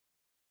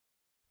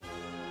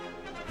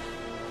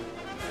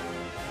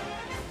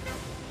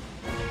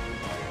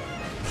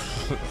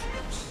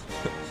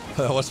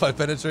What's my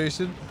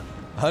penetration?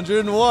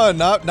 101.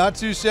 Not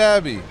too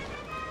shabby.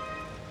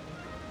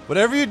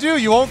 Whatever you do,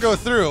 you won't go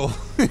through.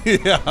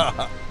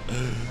 Yeah.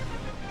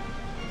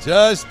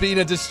 Just being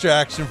a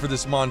distraction for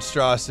this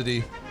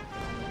monstrosity.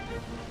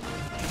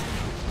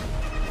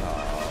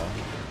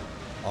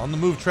 On the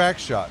move track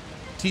shot.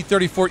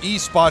 T-34E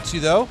spots you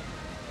though.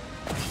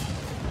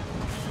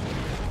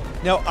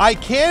 Now I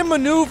can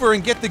maneuver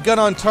and get the gun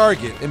on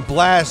target and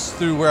blast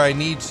through where I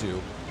need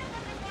to.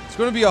 It's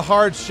going to be a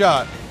hard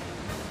shot.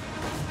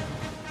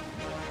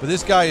 But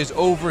this guy is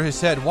over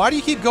his head. Why do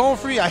you keep going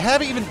for me?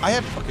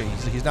 Okay,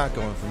 he's not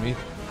going for me.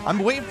 I'm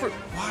waiting for,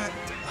 what?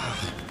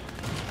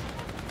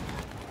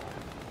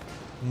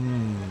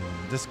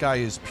 This guy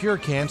is pure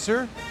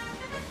cancer.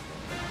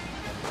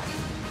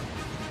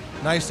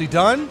 Nicely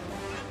done.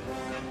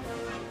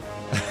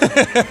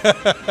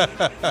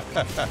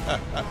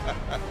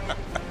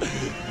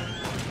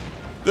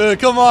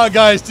 Come on,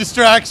 guys.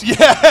 Distracts.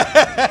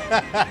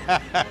 Yeah.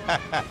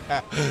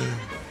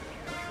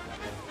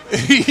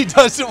 He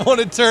doesn't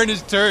want to turn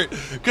his turret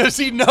because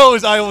he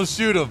knows I will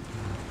shoot him.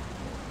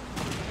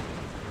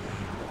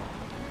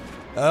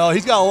 Oh,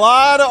 he's got a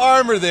lot of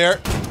armor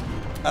there.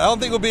 I don't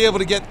think we'll be able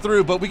to get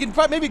through, but we can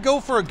maybe go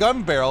for a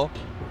gun barrel.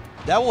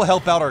 That will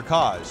help out our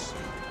cause.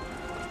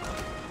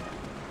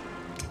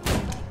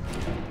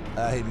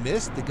 I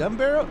missed the gun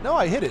barrel? No,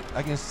 I hit it.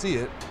 I can see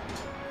it.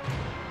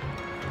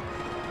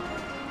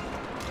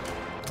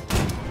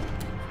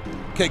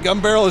 Okay, gun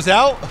barrel is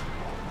out.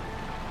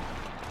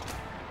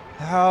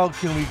 How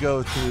can we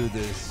go through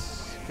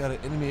this? Got an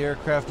enemy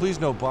aircraft. Please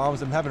no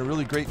bombs. I'm having a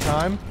really great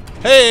time.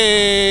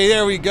 Hey,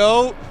 there we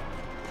go.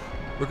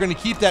 We're going to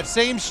keep that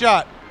same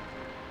shot.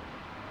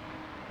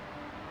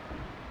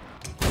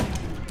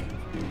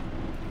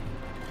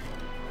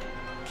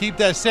 Keep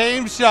that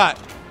same shot.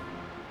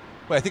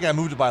 Wait, I think I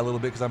moved it by a little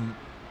bit because I'm...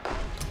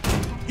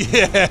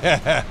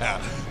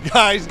 Yeah!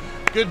 Guys,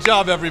 good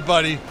job,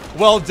 everybody.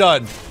 Well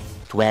done.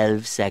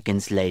 12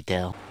 seconds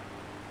later.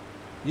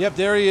 Yep,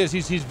 there he is.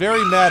 He's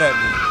very mad at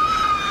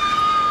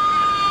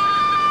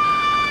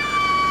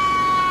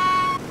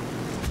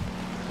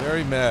me.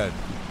 Very mad.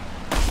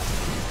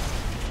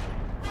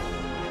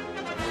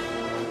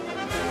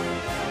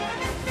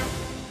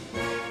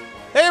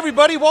 Hey,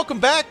 everybody. Welcome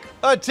back.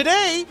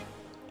 Today,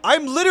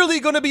 I'm literally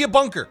going to be a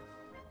bunker.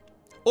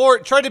 Or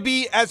try to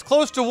be as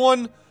close to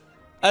one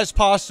as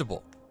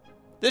possible.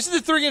 This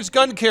is the 3-inch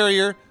gun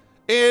carrier,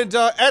 and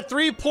at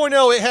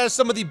 3.0, it has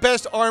some of the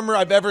best armor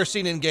I've ever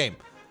seen in game.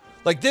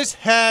 Like, this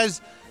has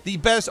the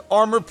best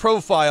armor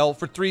profile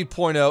for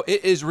 3.0.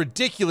 It is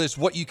ridiculous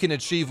what you can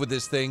achieve with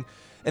this thing.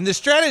 And the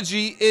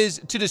strategy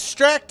is to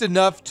distract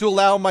enough to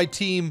allow my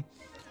team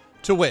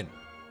to win.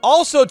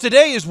 Also,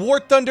 today is War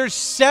Thunder's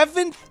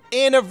 7th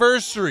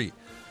anniversary.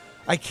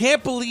 I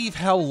can't believe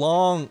how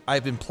long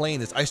I've been playing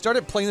this. I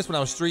started playing this when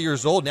I was 3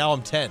 years old. Now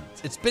I'm 10.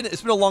 It's been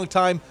a long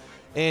time,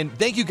 and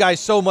thank you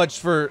guys so much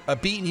for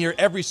being here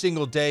every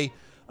single day.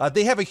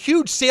 They have a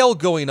huge sale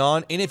going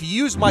on, and if you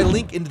use my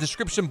link in the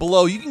description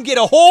below, you can get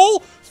a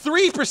whole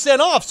 3%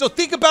 off. So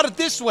think about it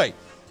this way: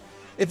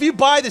 if you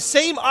buy the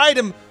same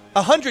item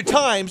 100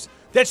 times,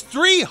 that's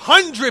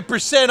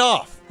 300%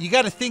 off. You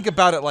got to think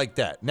about it like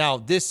that.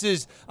 Now,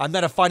 I'm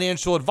not a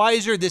financial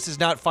advisor. This is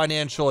not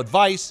financial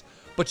advice.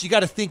 But you got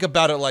to think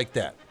about it like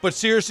that. But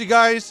seriously,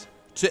 guys,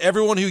 to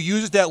everyone who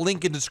uses that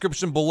link in the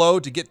description below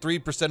to get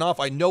 3% off,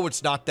 I know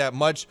it's not that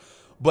much,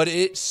 but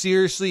it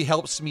seriously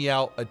helps me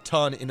out a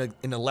ton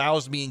and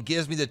allows me and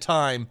gives me the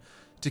time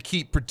to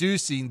keep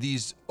producing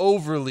these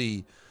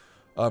overly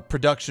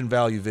production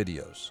value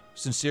videos.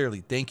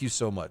 Sincerely, thank you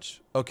so much.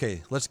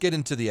 Okay, let's get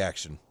into the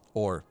action,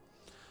 or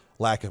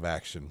lack of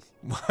action.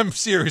 I'm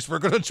serious, we're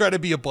going to try to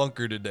be a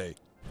bunker today.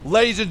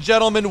 Ladies and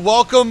gentlemen,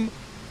 welcome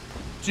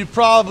to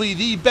probably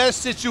the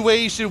best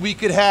situation we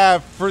could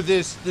have for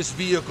this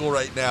vehicle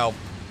right now.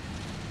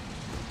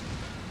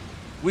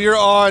 We are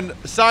on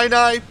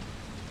Sinai.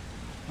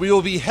 We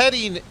will be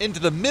heading into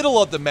the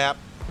middle of the map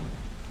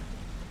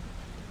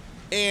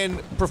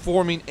and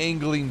performing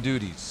angling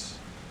duties.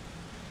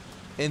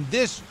 And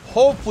this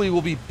hopefully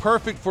will be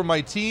perfect for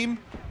my team.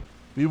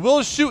 We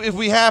will shoot if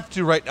we have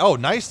to, right? Oh,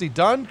 nicely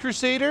done,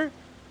 Crusader.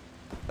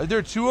 Are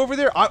there two over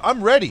there?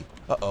 I'm ready.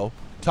 Uh-oh.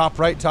 Top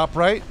right, top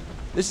right.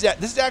 This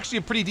is actually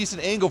a pretty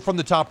decent angle from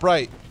the top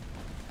right.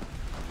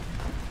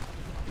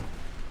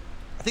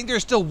 I think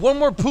there's still one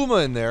more Puma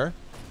in there.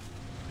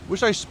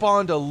 Wish I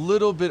spawned a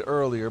little bit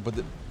earlier, but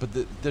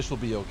this will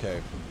be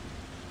okay.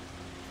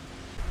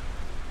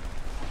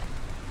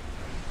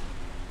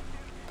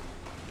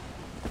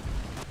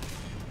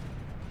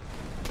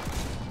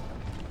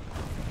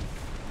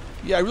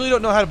 Yeah, I really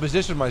don't know how to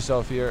position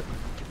myself here.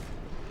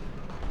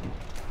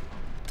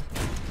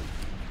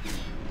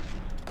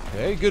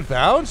 Okay, good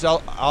bounce.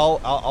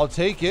 I'll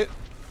take it.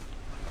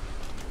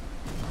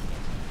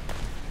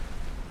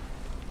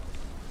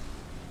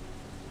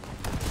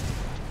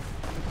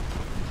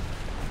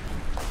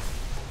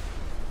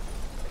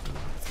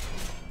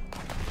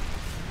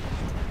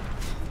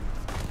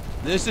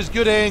 This is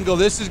good angle.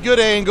 This is good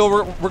angle.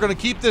 We're gonna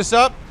keep this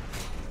up.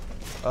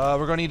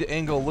 We're gonna need to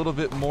angle a little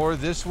bit more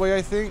this way,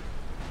 I think.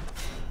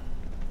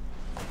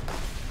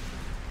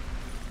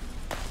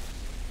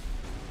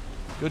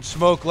 Good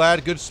smoke,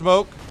 lad. Good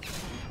smoke.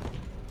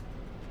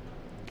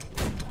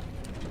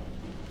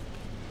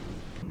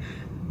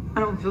 I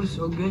don't feel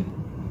so good.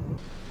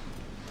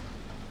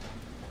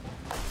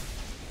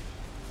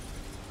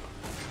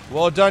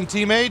 Well done,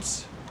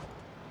 teammates.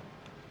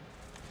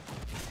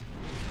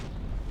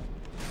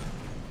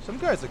 Some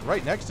guy's like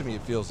right next to me,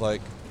 it feels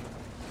like.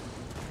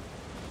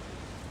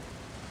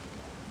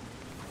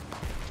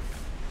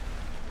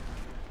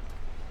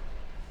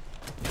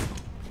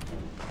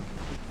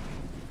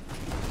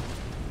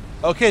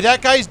 Okay,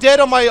 that guy's dead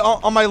on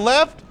my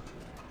left.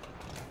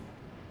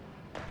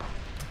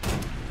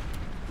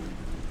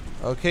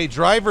 Okay,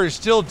 driver is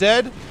still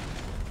dead.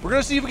 We're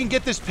gonna see if we can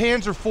get this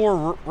Panzer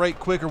IV right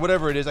quick or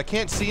whatever it is. I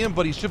can't see him,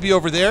 but he should be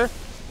over there.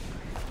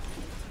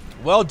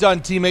 Well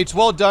done, teammates.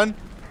 Well done.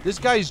 This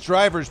guy's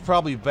driver is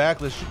probably back.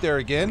 Let's shoot there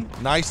again.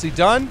 Nicely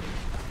done.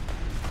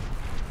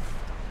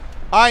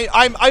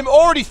 I'm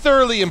already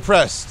thoroughly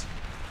impressed.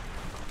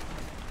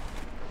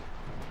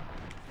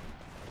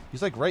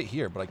 He's like right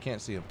here, but I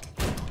can't see him.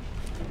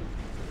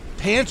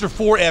 Panzer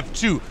IV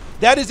F2.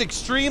 That is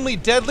extremely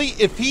deadly.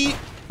 If he...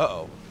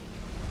 Uh-oh.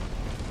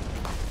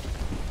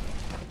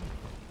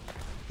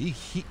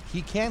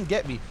 He can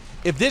get me.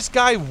 If this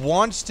guy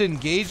wants to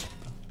engage...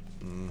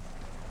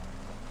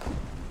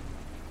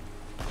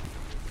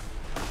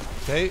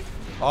 Okay.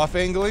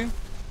 Off-angling.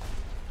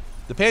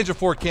 The Panzer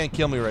IV can't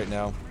kill me right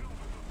now.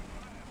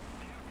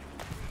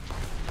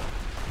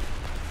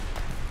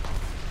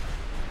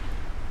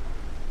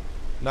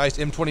 Nice.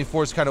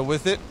 M24's kind of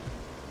with it.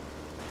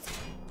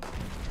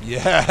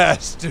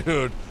 Yes,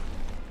 dude.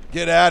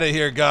 Get out of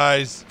here,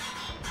 guys.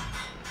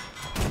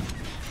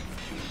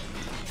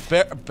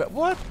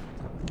 What?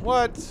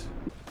 What?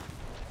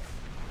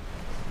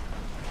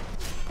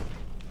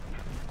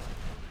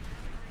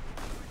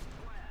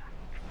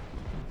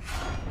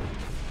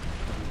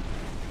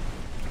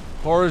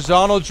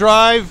 Horizontal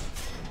drive.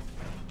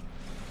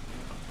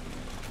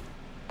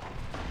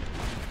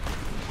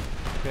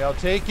 Okay, I'll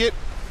take it.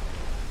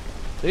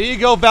 There you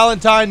go,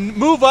 Valentine.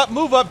 Move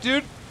up,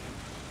 dude.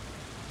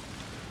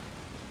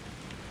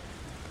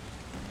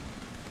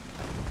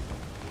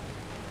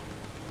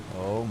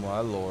 Oh my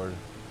lord.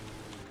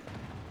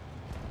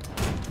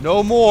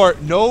 No more,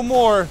 no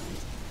more.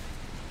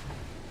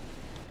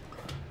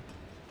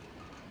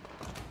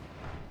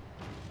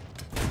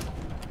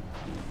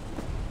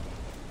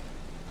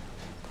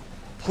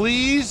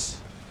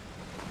 Please.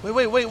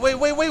 Wait,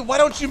 why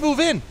don't you move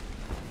in?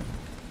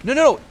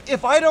 No,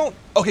 if I don't...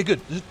 Okay,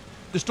 good.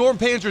 The Storm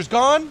Panzer's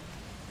gone?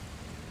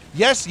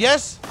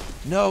 Yes.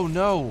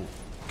 No.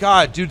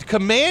 God, dude,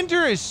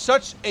 Commander is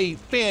such a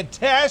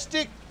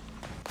fantastic...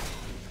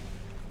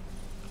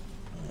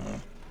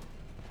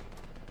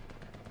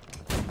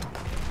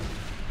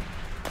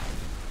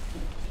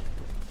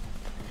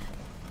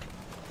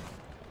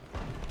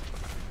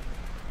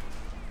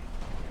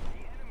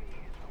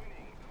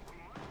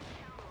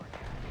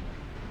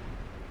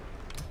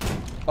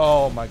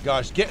 Oh my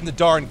gosh, get in the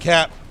darn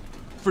cap.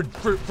 For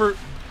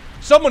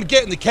someone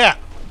get in the cap.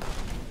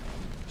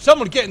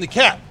 Someone get in the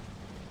cap.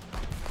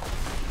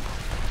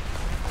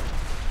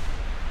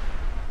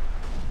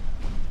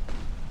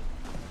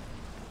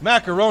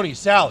 Macaroni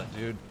salad,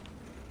 dude.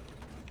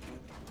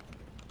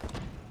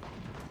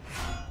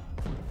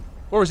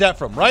 Where was that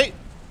from, right?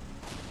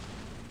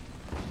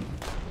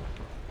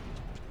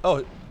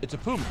 Oh, it's a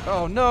Puma.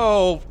 Oh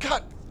no,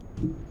 God.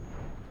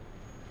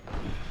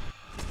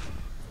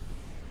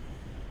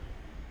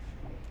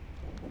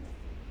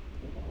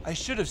 I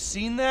should have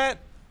seen that.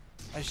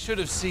 I should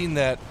have seen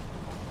that.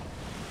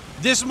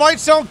 This might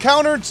sound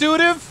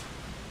counterintuitive.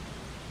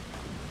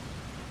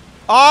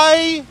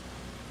 I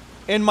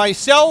and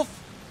myself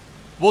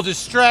will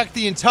distract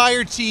the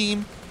entire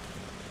team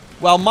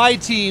while my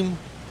team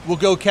will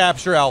go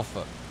capture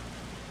Alpha.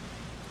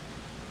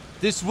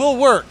 This will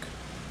work.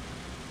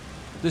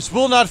 This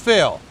will not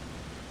fail.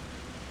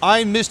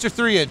 I'm Mr.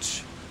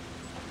 3-inch.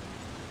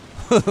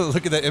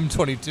 Look at that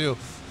M22.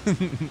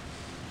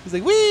 He's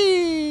like,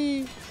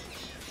 whee!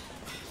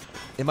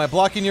 Am I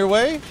blocking your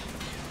way?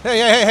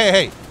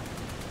 Hey.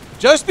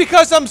 Just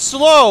because I'm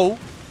slow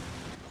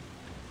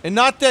and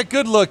not that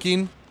good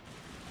looking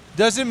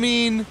doesn't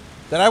mean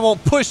that I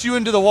won't push you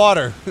into the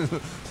water.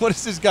 What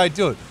is this guy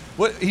doing?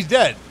 What? He's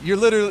dead. You're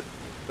literally...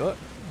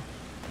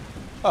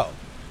 Oh.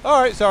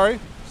 Alright, sorry.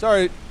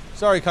 Sorry,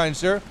 kind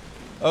sir.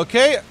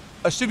 Okay,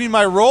 assuming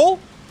my role,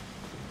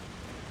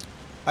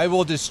 I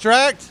will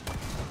distract.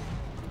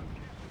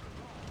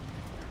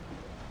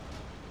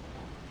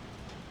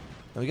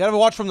 Now we gotta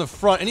watch from the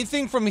front.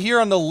 Anything from here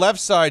on the left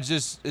side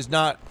just is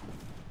not...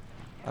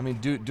 I mean,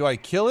 do I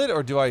kill it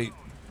or do I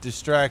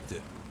distract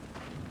it?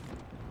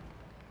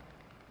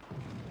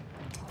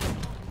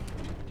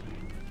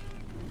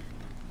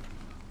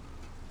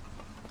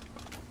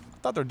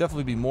 I thought there'd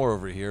definitely be more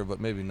over here,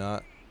 but maybe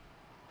not.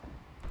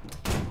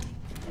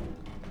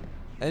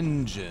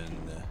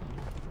 Engine.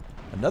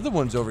 Another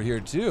one's over here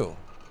too.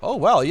 Oh,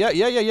 wow.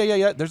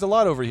 Yeah. There's a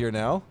lot over here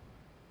now.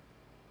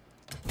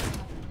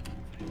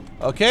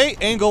 Okay,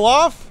 angle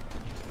off.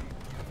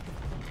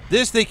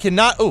 This they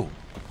cannot... Oh.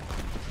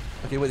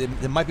 Okay, wait,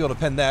 they might be able to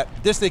pen that.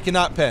 This they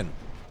cannot pen.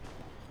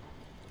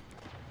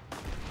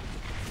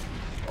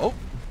 Oh.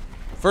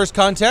 First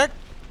contact.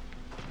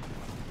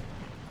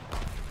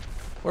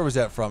 Where was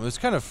that from? It was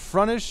kind of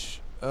frontish.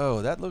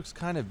 Oh, that looks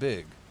kind of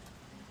big.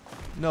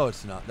 No,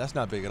 it's not. That's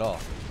not big at all.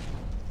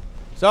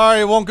 Sorry,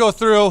 it won't go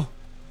through.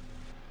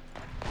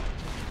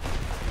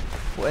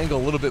 We'll angle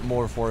a little bit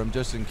more for him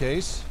just in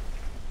case.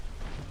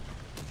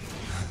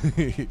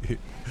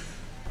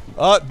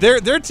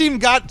 Their team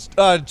got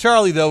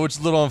Charlie though, which is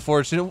a little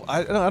unfortunate.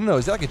 I don't know.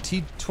 Is that like a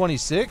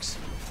T-26?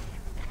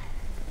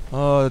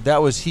 Oh,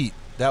 that was heat.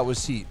 That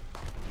was heat.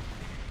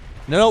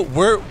 No,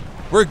 we're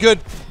good.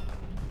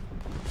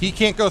 He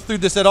can't go through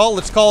this at all.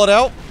 Let's call it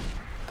out.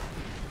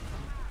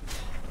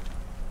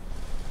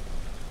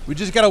 We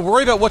just gotta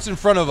worry about what's in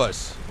front of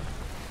us.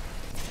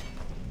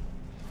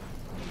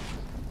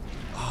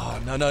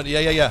 Oh, no.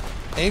 Yeah.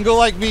 Angle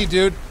like me,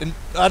 dude. And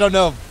I don't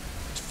know.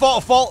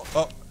 Fall.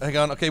 Oh, hang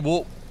on. Okay,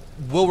 we'll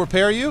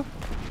repair you.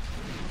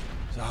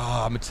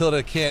 Ah,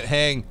 Matilda can't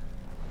hang.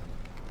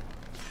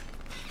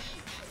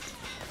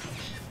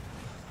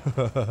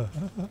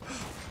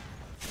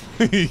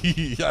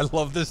 I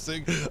love this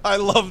thing. I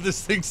love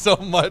this thing so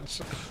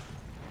much.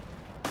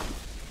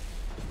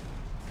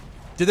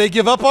 Did they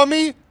give up on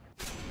me?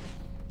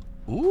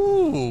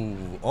 Ooh,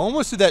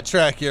 almost to that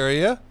track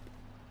area.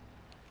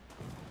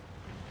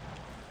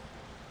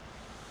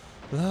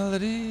 La la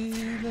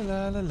dee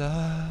la la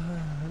la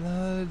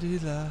la dee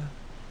la.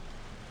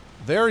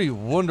 Very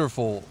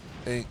wonderful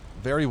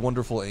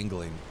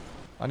angling.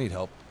 I need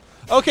help.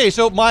 Okay,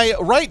 so my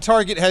right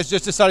target has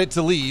just decided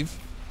to leave.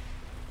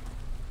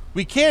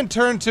 We can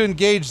turn to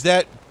engage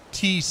that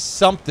T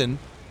something.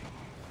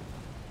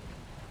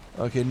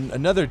 Okay,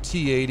 another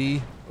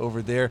T-80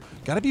 over there.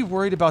 Gotta be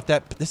worried about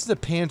that. This is a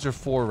Panzer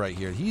IV right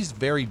here. He's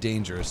very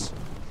dangerous.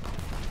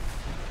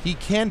 He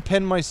can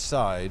pen my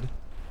side.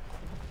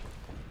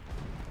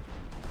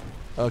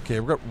 Okay,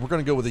 we're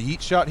gonna go with a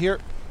yeet shot here.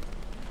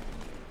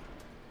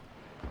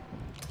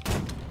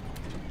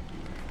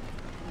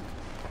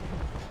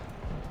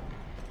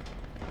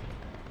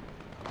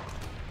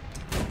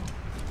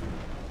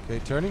 Okay,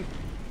 turning.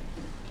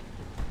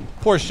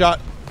 Poor shot.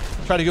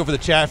 Try to go for the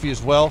Chaffee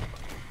as well.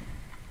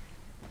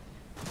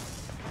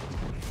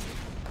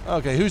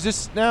 Okay, who's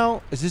this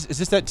now? Is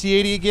this that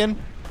T-80 again?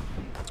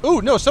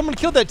 Ooh, no, someone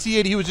killed that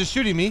T-80. He was just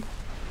shooting me.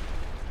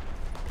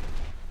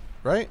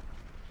 Right?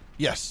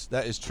 Yes,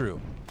 that is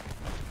true.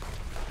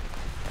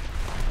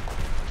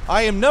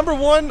 I am number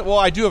 1. Well,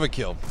 I do have a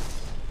kill.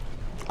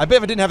 I bet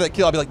if I didn't have that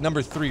kill, I'd be like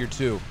number 3 or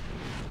 2.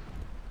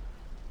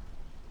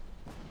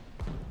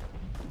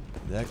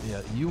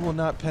 Yeah, you will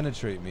not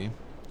penetrate me.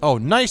 Oh,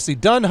 nicely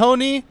done,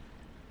 Honey.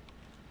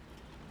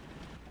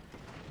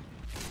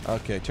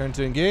 Okay, turn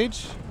to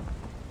engage.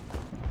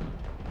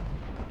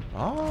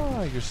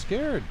 Ah, you're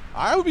scared.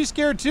 I would be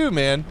scared too,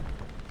 man.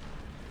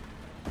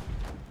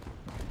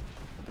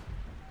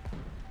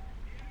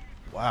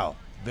 Wow.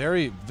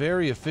 Very,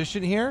 very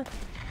efficient here.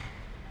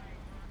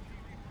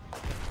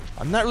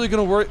 I'm not really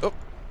going to worry. Oh,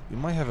 you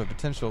might have a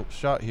potential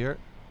shot here.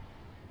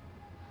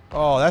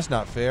 Oh, that's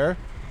not fair.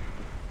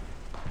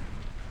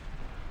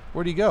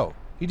 Where'd he go?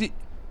 He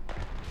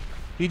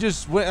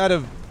just went out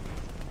of...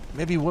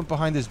 Maybe he went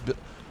behind this...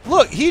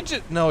 Look, he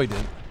just... No, he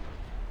didn't.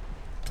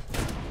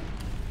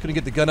 Couldn't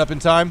get the gun up in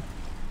time.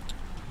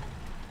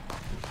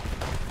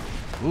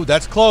 Ooh,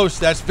 that's close.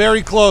 That's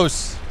very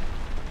close.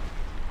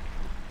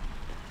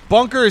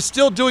 Bunker is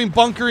still doing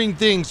bunkering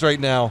things right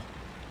now.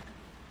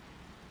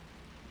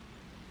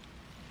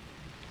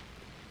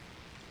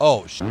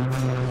 Oh,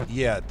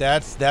 yeah,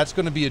 that's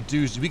going to be a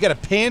doozy. We got a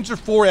Panzer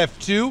IV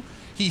F2.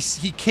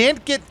 He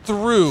can't get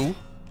through.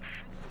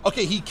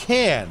 Okay, he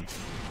can,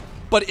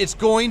 but it's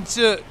going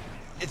to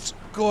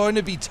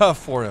be tough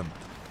for him.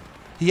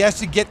 He has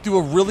to get through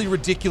a really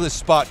ridiculous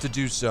spot to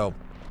do so.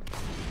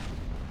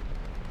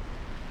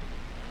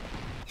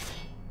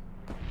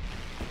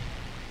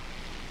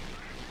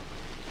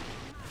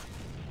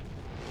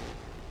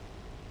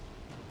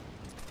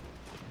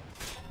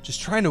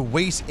 Just trying to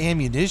waste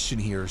ammunition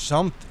here or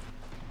something.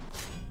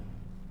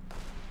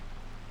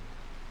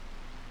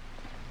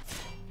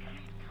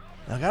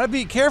 I gotta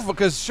be careful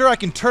because sure I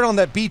can turn on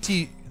that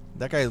BT.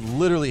 That guy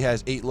literally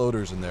has 8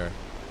 loaders in there.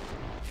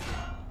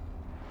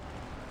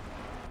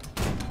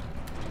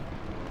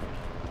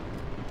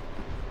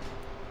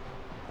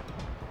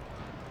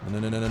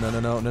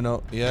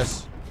 No.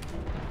 Yes.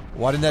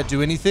 Why didn't that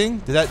do anything?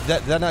 Did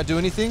that not do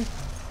anything?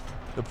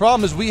 The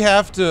problem is we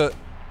have to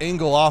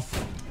angle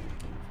off.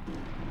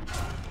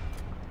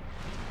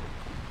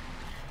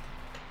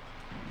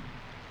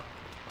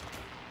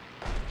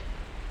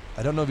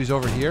 I don't know if he's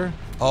over here.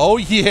 Oh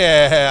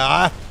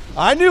yeah,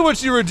 I knew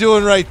what you were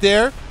doing right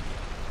there.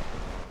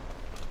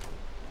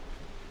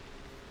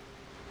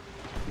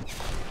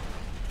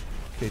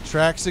 Okay,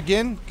 tracks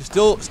again.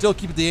 Still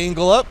keep the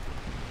angle up.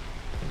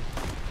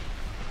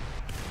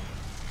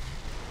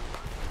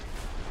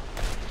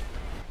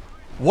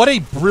 What a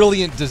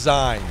brilliant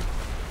design.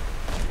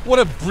 What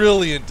a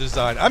brilliant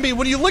design. I mean,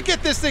 when you look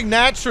at this thing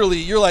naturally,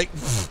 you're like,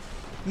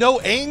 no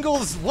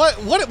angles?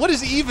 What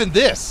is even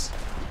this?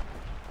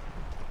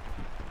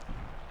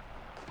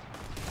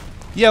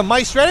 Yeah,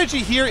 my strategy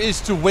here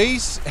is to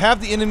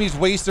have the enemies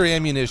waste their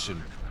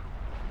ammunition.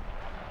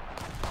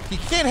 He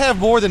can't have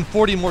more than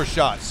 40 more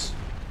shots.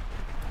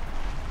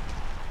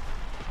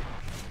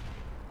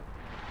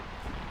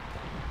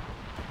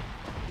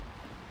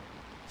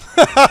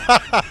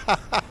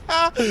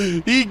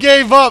 He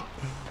gave up.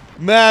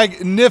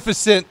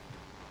 Magnificent.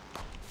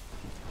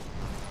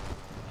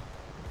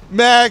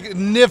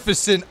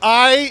 Magnificent.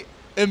 I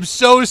am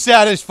so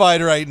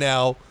satisfied right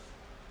now.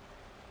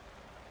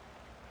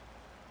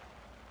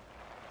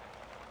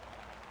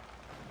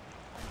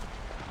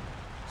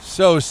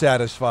 So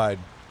satisfied.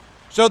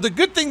 So the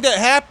good thing that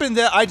happened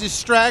that I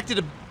distracted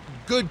a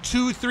good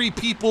 2-3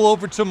 people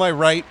over to my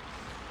right,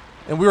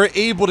 and we were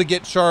able to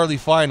get Charlie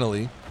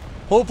finally.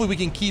 Hopefully we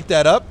can keep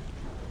that up.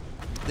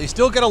 They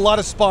still got a lot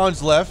of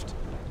spawns left.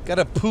 Got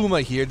a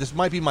Puma here. This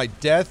might be my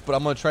death, but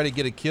I'm going to try to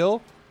get a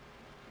kill.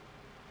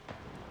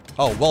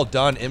 Oh, well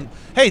done.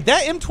 Hey,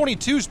 that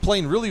M22 is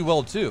playing really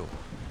well, too.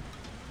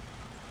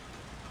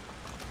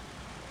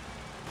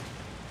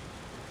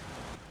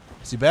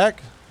 Is he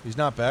back? He's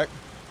not back.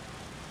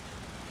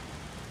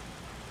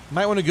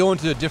 Might want to go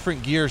into a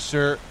different gear,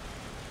 sir.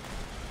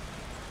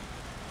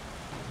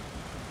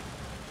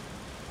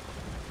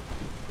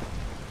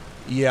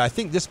 Yeah, I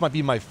think this might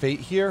be my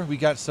fate here. We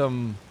got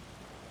some...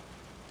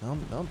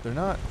 No, they're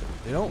not.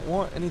 They don't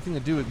want anything to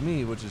do with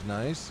me, which is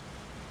nice.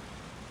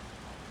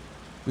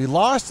 We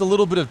lost a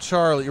little bit of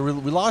Charlie. Or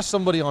we lost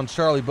somebody on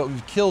Charlie, but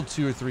we've killed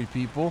 2 or 3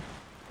 people.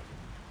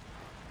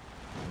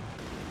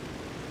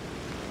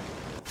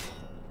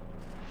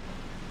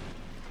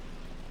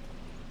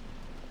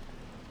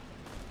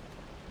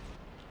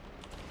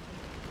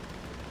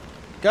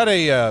 Got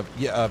a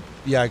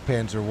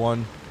Jagdpanzer 1,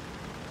 or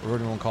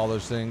whatever you want to call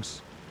those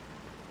things.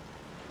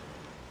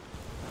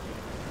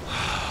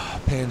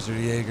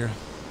 Panzerjäger.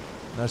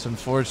 That's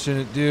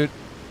unfortunate, dude.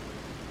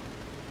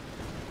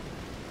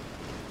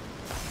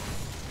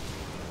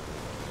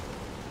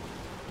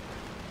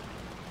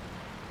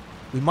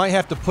 We might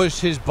have to push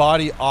his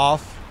body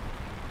off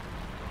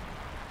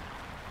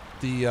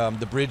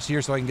the bridge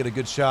here so I can get a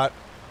good shot.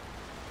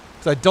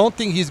 So I don't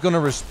think he's gonna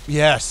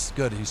yes,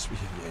 good. Yeah,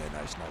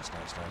 nice.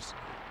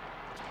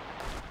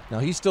 Now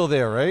he's still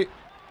there, right?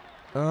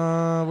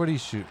 Where'd he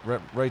shoot?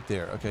 Right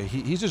there. Okay,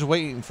 he's just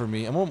waiting for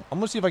me. I'm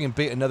gonna see if I can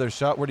bait another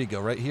shot. Where'd he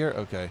go? Right here?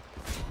 Okay.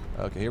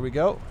 Okay, here we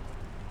go.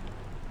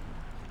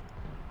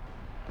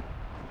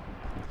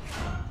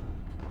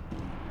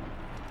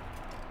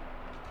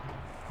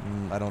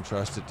 I don't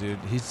trust it, dude.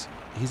 He's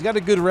got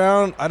a good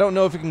round. I don't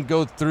know if he can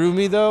go through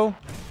me, though.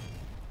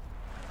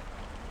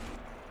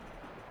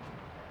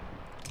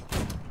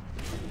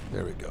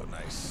 There we go.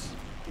 Nice.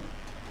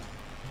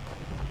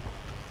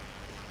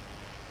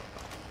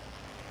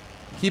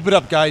 Keep it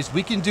up, guys.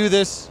 We can do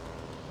this.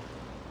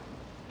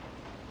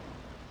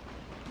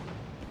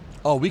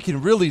 Oh, we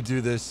can really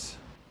do this.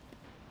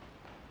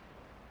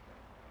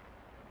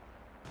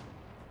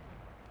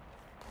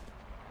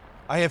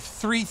 I have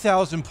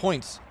 3,000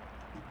 points.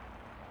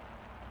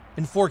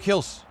 And 4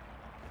 kills.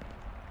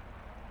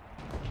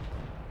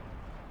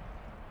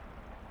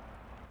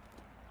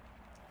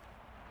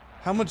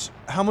 How much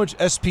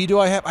SP do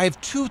I have? I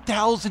have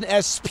 2,000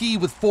 SP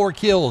with 4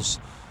 kills.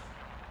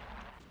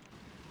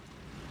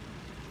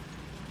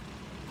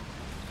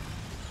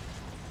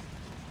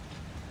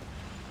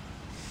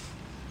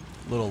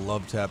 Little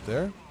love tap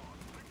there.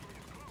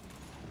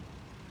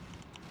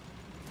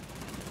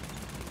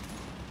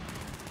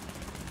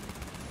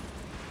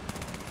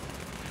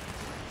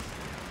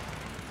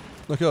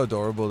 Look how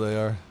adorable they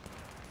are.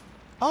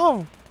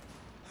 Oh,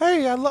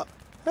 hey,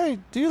 hey,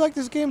 do you like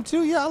this game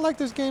too? Yeah, I like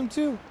this game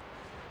too.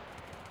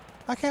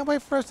 I can't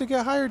wait for us to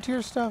get higher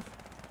tier stuff.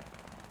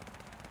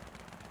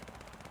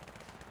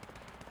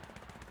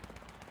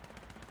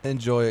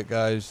 Enjoy it,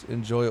 guys.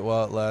 Enjoy it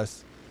while it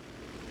lasts.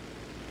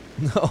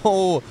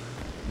 No,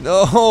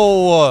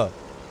 no.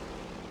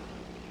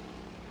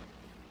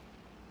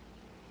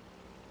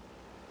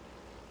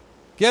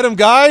 Get him,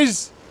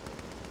 guys.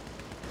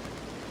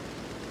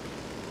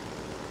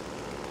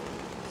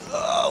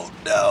 Oh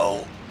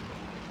no.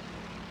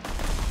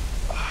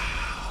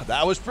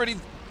 That was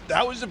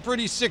a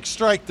pretty sick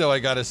strike, though, I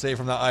gotta say,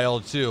 from the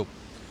IL-2.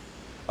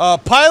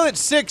 Pilot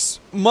 6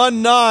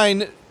 Mun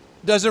 9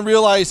 doesn't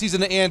realize he's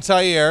in the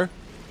anti-air.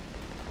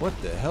 What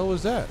the hell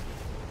was that?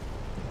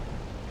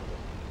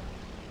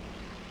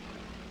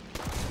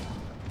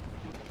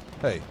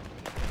 Hey.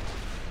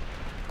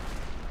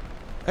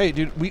 Hey,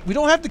 dude, we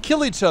don't have to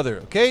kill each other,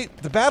 okay?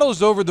 The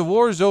battle's over, the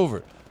war is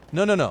over.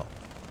 No. No.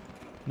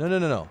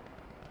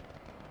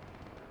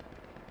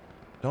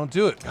 Don't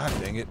do it. God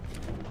dang it.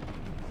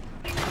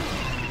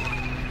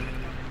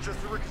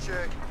 Just a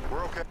ricochet.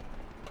 We're okay.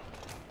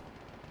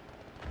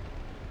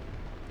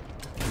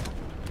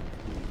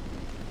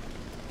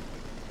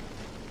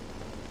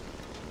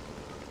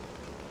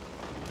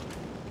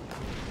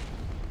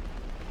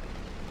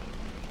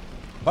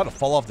 About to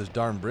fall off this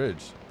darn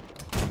bridge.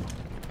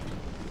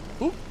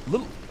 Ooh,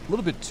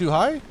 little bit too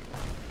high.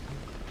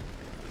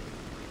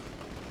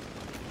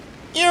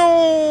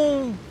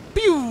 Ew!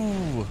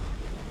 Pew!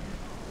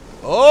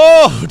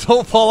 Oh,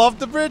 don't fall off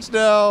the bridge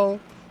now.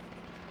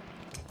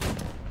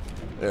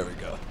 There we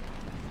go.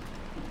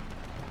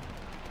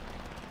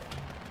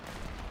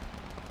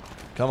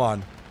 Come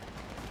on.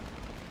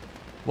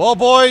 Well,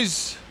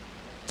 boys,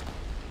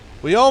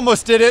 we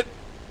almost did it.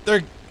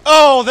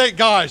 Oh, thank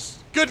gosh.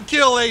 Good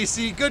kill,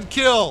 AC. Good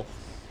kill.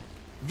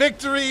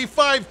 Victory,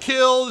 5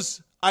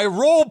 kills. I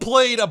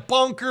role-played a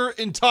bunker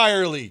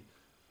entirely.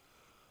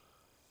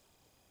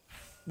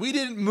 We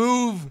didn't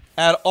move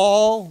at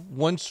all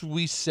once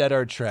we set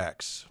our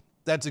tracks.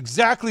 That's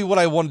exactly what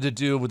I wanted to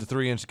do with the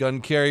 3-inch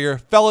gun carrier.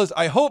 Fellas,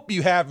 I hope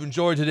you have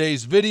enjoyed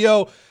today's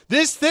video.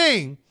 This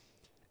thing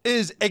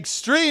is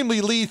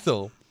extremely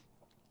lethal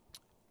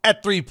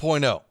at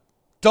 3.0.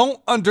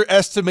 Don't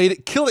underestimate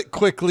it. Kill it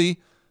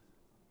quickly.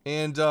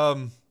 And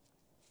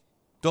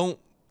don't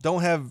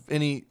have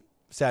any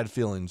sad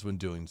feelings when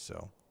doing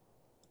so.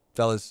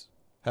 Fellas,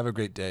 have a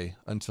great day.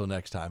 Until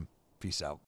next time, peace out.